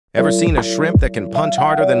Ever seen a shrimp that can punch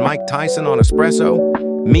harder than Mike Tyson on espresso?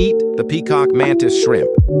 Meet the Peacock Mantis Shrimp,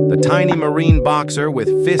 the tiny marine boxer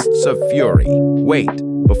with fists of fury. Wait,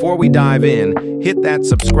 before we dive in, hit that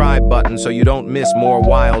subscribe button so you don't miss more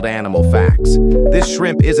wild animal facts. This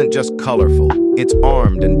shrimp isn't just colorful, it's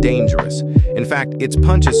armed and dangerous. In fact, its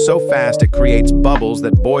punch is so fast it creates bubbles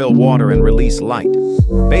that boil water and release light.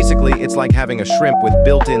 Basically, it's like having a shrimp with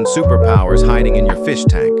built-in superpowers hiding in your fish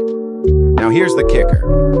tank. Now here's the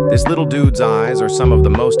kicker. This little dude's eyes are some of the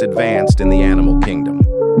most advanced in the animal kingdom.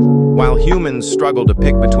 While humans struggle to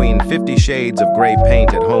pick between 50 shades of gray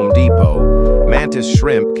paint at Home Depot, mantis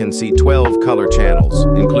shrimp can see 12 color channels,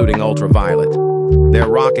 including ultraviolet. They're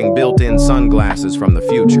rocking built-in sunglasses from the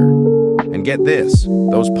future. And get this,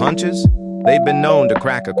 those punches? They've been known to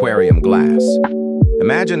crack aquarium glass.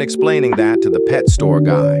 Imagine explaining that to the pet store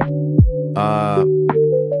guy.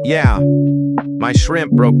 Yeah, my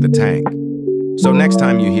shrimp broke the tank. So next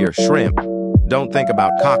time you hear shrimp, don't think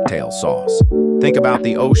about cocktail sauce. Think about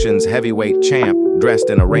the ocean's heavyweight champ dressed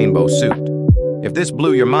in a rainbow suit. If this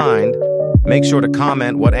blew your mind, make sure to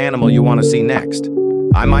comment what animal you want to see next.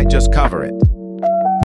 I might just cover it.